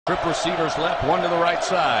Trip receivers left, one to the right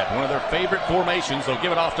side. One of their favorite formations. They'll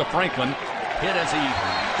give it off to Franklin. Hit as he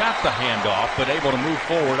got the handoff, but able to move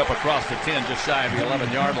forward up across the 10, just shy of the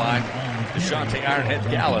 11-yard line. DeShante Ironhead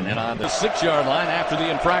Gallen and on the 6-yard line after the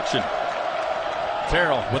infraction.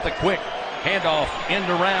 Terrell with a quick handoff, end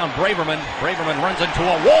around Braverman. Braverman runs into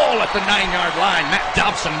a wall at the 9-yard line. Matt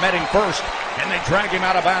Dobson met him first, and they drag him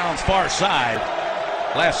out of bounds far side.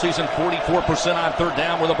 Last season, 44% on third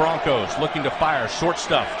down with the Broncos. Looking to fire, short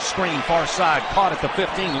stuff, screen, far side, caught at the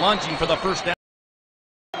 15, lunging for the first down.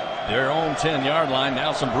 Their own 10-yard line,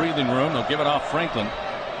 now some breathing room. They'll give it off Franklin.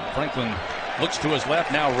 Franklin looks to his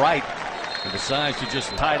left, now right, and decides to just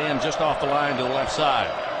tight end just off the line to the left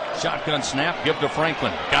side. Shotgun snap, give to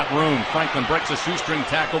Franklin. Got room. Franklin breaks a shoestring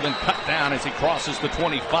tackle, then cut down as he crosses the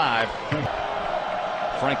 25.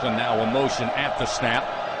 Franklin now in motion at the snap.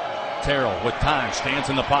 Terrell with time, stands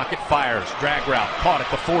in the pocket, fires, drag route, caught at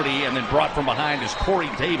the 40, and then brought from behind is Corey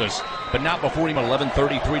Davis, but not before him.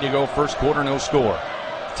 11:33 to go, first quarter, no score.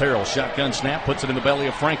 Terrell, shotgun snap, puts it in the belly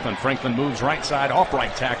of Franklin. Franklin moves right side, off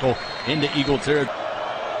right tackle, into Eagle territory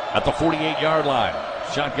at the 48-yard line.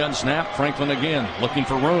 Shotgun snap, Franklin again, looking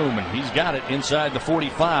for room, and he's got it inside the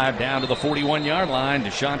 45, down to the 41-yard line.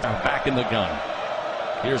 DeShante back in the gun.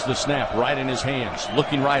 Here's the snap, right in his hands.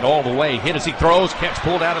 Looking right all the way. Hit as he throws. Catch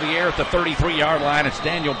pulled out of the air at the 33-yard line. It's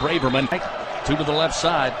Daniel Braverman. Two to the left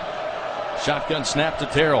side. Shotgun snap to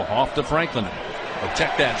Terrell. Off to Franklin. Oh,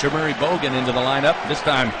 check that. Jamari Bogan into the lineup. This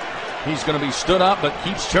time he's going to be stood up, but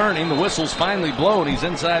keeps churning. The whistle's finally blown. He's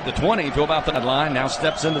inside the 20 to about the line. Now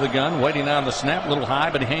steps into the gun. Waiting on the snap. A little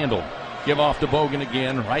high, but handled. Give off to Bogan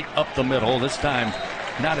again. Right up the middle. This time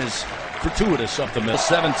not as fortuitous up the middle.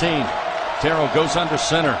 17. Terrell goes under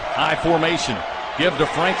center, high formation. Give to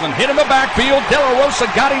Franklin, hit in the backfield. De La Rosa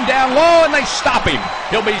got him down low, and they stop him.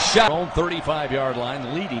 He'll be shot. On 35-yard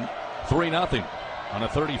line, leading 3-0 on a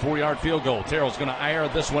 34-yard field goal. Terrell's going to air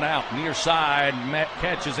this one out, near side.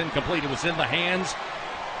 Catch is incomplete. It was in the hands.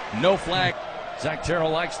 No flag. Zach Terrell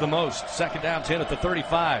likes the most. Second down, 10 at the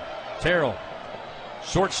 35. Terrell,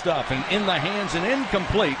 short stuff, and in the hands and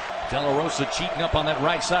incomplete. De La Rosa cheating up on that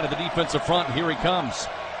right side of the defensive front. Here he comes.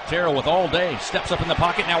 Terrell with all day, steps up in the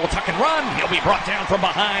pocket, now will tuck and run. He'll be brought down from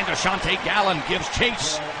behind. DeShante Gallen gives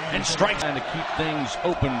chase and strikes. And to keep things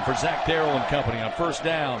open for Zach Terrell and company on first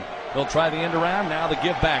down. They'll try the end around, now the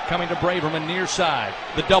give back coming to Braverman near side.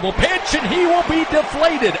 The double pitch, and he will be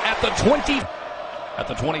deflated at the 20. At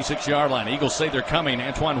the 26-yard line, Eagles say they're coming.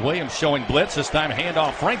 Antoine Williams showing blitz, this time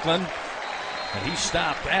handoff Franklin. And he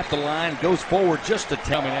stopped at the line, goes forward just to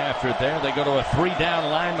coming after it there. They go to a 3-down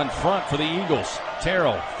lineman front for the Eagles.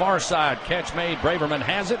 Terrell, far side, catch made. Braverman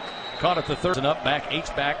has it. Caught at the third and up, back,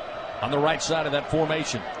 H-back on the right side of that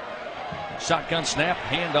formation. Shotgun snap,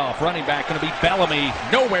 handoff, running back going to be Bellamy.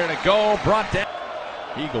 Nowhere to go, brought down.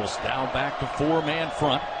 Eagles down back to 4-man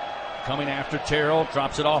front. Coming after Terrell,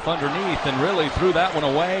 drops it off underneath and really threw that one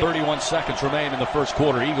away. 31 seconds remain in the first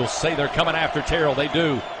quarter. Eagles say they're coming after Terrell. They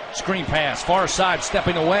do. Screen pass, far side,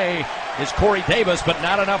 stepping away is Corey Davis, but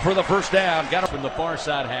not enough for the first down. Got up in the far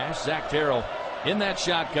side hash. Zach Terrell in that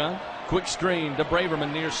shotgun. Quick screen to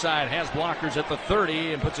Braverman near side. Has blockers at the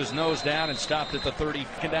 30 and puts his nose down and stopped at the 30.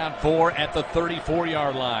 Down 4 at the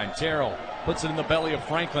 34-yard line. Terrell puts it in the belly of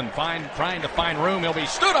Franklin. Trying to find room. He'll be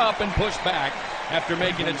stood up and pushed back after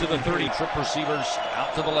making it to the 30. Trip receivers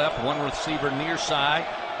out to the left. One receiver near side.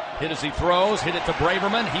 Hit as he throws, hit it to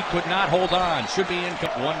Braverman. He could not hold on. Should be in.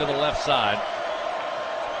 One to the left side.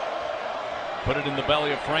 Put it in the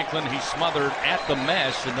belly of Franklin. He's smothered at the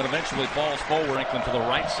mesh and then eventually falls forward. Franklin to the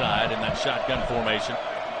right side in that shotgun formation.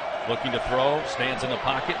 Looking to throw, stands in the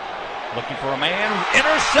pocket. Looking for a man.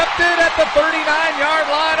 Intercepted at the 39-yard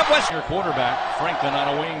line of West. Your quarterback, Franklin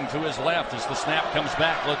on a wing to his left as the snap comes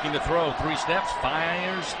back. Looking to throw. 3 steps,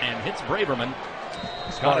 fires, and hits Braverman.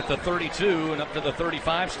 Caught at the 32 and up to the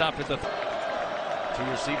 35. Stopped at the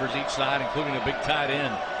 2 receivers each side, including a big tight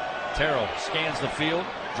end. Terrell scans the field.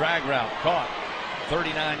 Drag route caught.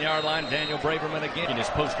 39-yard line. Daniel Braverman again in his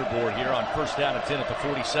poster board here on first down at 10 at the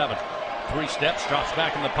 47. 3 steps, drops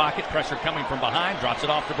back in the pocket. Pressure coming from behind. Drops it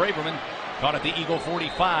off to Braverman. Caught at the Eagle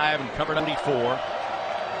 45 and covered 94.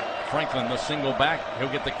 Franklin, the single back.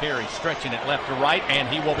 He'll get the carry. Stretching it left to right, and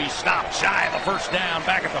he will be stopped shy of the first down.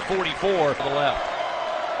 Back at the 44 to the left.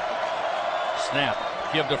 Snap.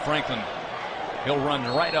 Give to Franklin. He'll run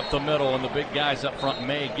right up the middle, and the big guys up front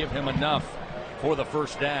may give him enough for the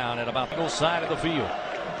first down at about the side of the field.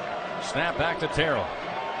 Snap back to Terrell.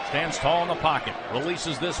 Stands tall in the pocket.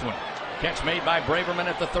 Releases this one. Catch made by Braverman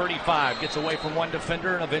at the 35. Gets away from one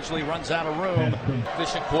defender and eventually runs out of room.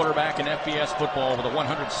 Efficient quarterback in FBS football with a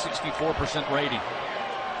 164% rating.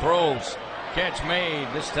 Throws. Catch made,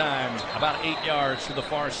 this time about 8 yards to the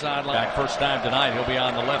far sideline. First time tonight, he'll be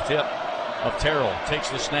on the left hip of Terrell. Takes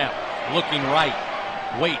the snap, looking right,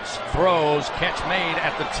 waits, throws, catch made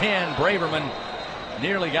at the 10. Braverman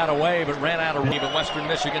nearly got away, but ran out of reach. But Western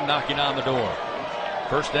Michigan knocking on the door.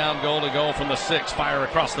 First down goal to go from the 6. Fire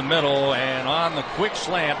across the middle, and on the quick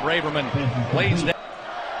slant, Braverman lays down.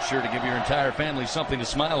 Sure to give your entire family something to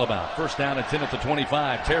smile about. First down and 10 at the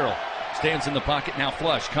 25. Terrell stands in the pocket, now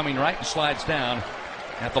flush, coming right and slides down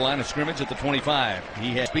at the line of scrimmage at the 25.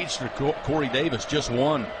 He has speedster Corey Davis, just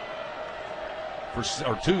two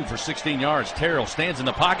for 16 yards. Terrell stands in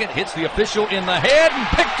the pocket, hits the official in the head, and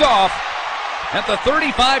picked off at the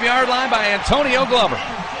 35-yard line by Antonio Glover.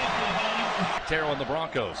 Terrell and the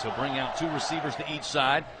Broncos. He'll bring out 2 receivers to each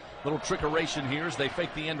side. Little trickeration here as they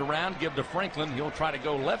fake the end around, give to Franklin. He'll try to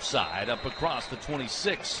go left side up across the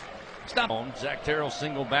 26. Stop on. Zach Terrell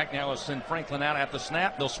single back now. Will send Franklin out at the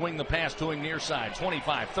snap. They'll swing the pass to him near side.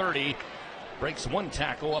 25-30. Breaks one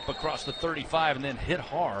tackle up across the 35 and then hit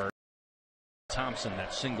hard. Thompson,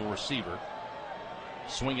 that single receiver.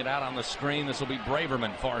 Swing it out on the screen. This will be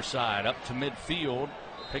Braverman far side up to midfield.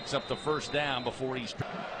 Picks up the first down before he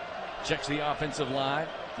checks the offensive line.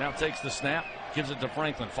 Now takes the snap. Gives it to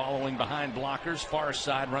Franklin, following behind blockers. Far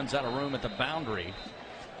side, runs out of room at the boundary.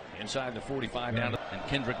 Inside the 45 down to, and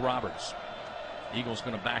Kendrick Roberts. Eagles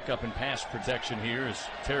going to back up in pass protection here as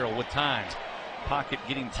Terrell with time. Pocket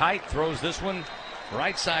getting tight, throws this one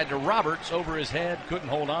right side to Roberts over his head. Couldn't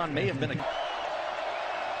hold on, may have been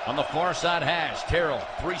on the far side hash. Terrell,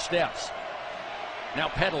 3 steps. Now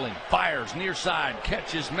pedaling, fires near side,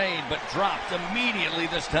 catch is made, but dropped immediately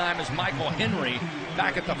this time as Michael Henry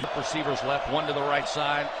back at the receivers left, 1 to the right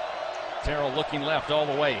side. Terrell looking left all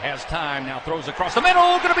the way, has time, now throws across the middle,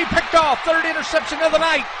 going to be picked off, 3rd interception of the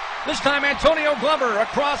night. This time Antonio Glover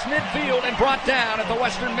across midfield and brought down at the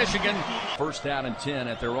Western Michigan. First down and 10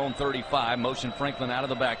 at their own 35, motion Franklin out of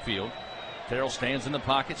the backfield. Terrell stands in the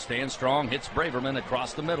pocket, stands strong, hits Braverman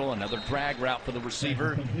across the middle. Another drag route for the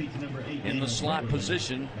receiver in the slot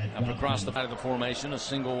position up across the side of the formation. A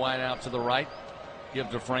single wide out to the right. Give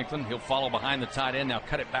to Franklin. He'll follow behind the tight end. Now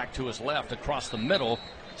cut it back to his left across the middle.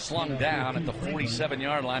 Slung down at the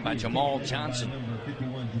 47-yard line by Jamal Johnson.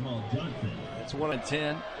 It's 1 and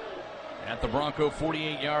 10 at the Bronco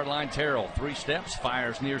 48-yard line. Terrell, 3 steps,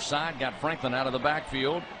 fires near side. Got Franklin out of the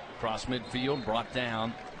backfield. Across midfield, brought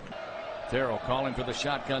down. Terrell calling for the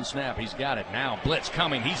shotgun snap. He's got it now. Blitz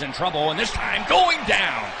coming. He's in trouble, and this time going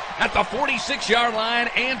down at the 46-yard line.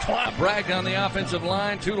 Antoine bragged on the offensive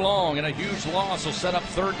line too long, and a huge loss will set up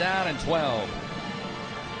 3rd down and 12.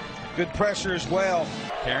 Good pressure as well.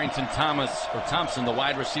 Carrington Thompson, the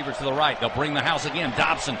wide receiver to the right. They'll bring the house again.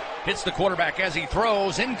 Dobson hits the quarterback as he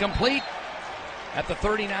throws. Incomplete at the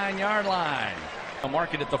 39-yard line. They'll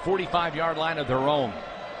mark it at the 45-yard line of their own.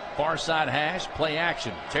 Far side hash, play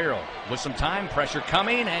action. Terrell with some time, pressure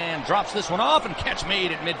coming, and drops this one off, and catch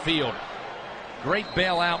made at midfield. Great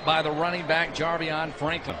bailout by the running back, Jarvion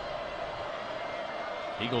Franklin.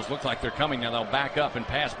 Eagles look like they're coming now. They'll back up in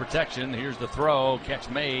pass protection. Here's the throw, catch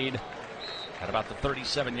made at about the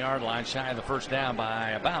 37-yard line, shy of the first down by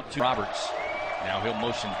about 2. Roberts. Now he'll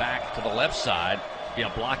motion back to the left side. Be a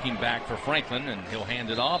blocking back for Franklin, and he'll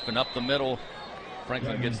hand it off, and up the middle.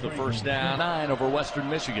 Franklin gets the first down. 9 over Western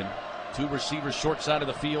Michigan. 2 receivers short side of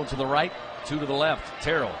the field to the right, 2 to the left.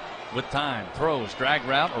 Terrell with time, throws, drag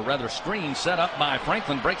route, or rather screen set up by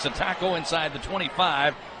Franklin. Breaks a tackle inside the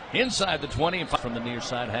 25, inside the 20, and from the near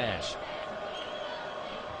side hash.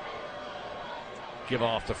 Give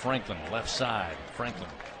off to Franklin, left side. Franklin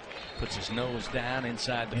puts his nose down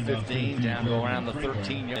inside the 15, down to around the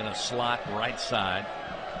 13, in a slot right side.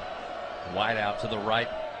 Wide out to the right.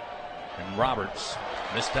 And Roberts,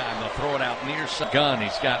 this time they'll throw it out near side. Gun,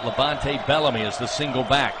 he's got Levante Bellamy as the single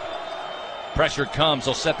back. Pressure comes,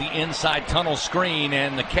 they'll set the inside tunnel screen,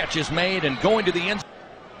 and the catch is made, and going to the inside.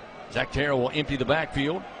 Zach Terrell will empty the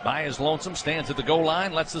backfield by his lonesome, stands at the goal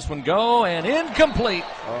line, lets this one go, and incomplete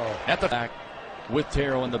at the back. With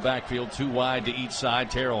Terrell in the backfield, 2 wide to each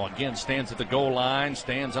side. Terrell again stands at the goal line,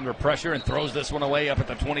 stands under pressure, and throws this one away up at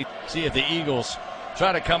the 20. See if the Eagles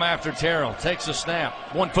try to come after Terrell. Takes a snap.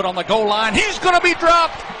 1 foot on the goal line. He's going to be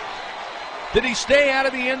dropped. Did he stay out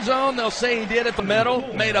of the end zone? They'll say he did at the middle.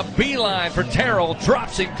 Made a beeline for Terrell.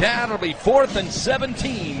 Drops him down. It'll be 4th and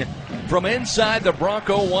 17 from inside the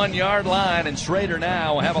Bronco 1-yard line. And Schrader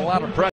now will have a lot of pressure.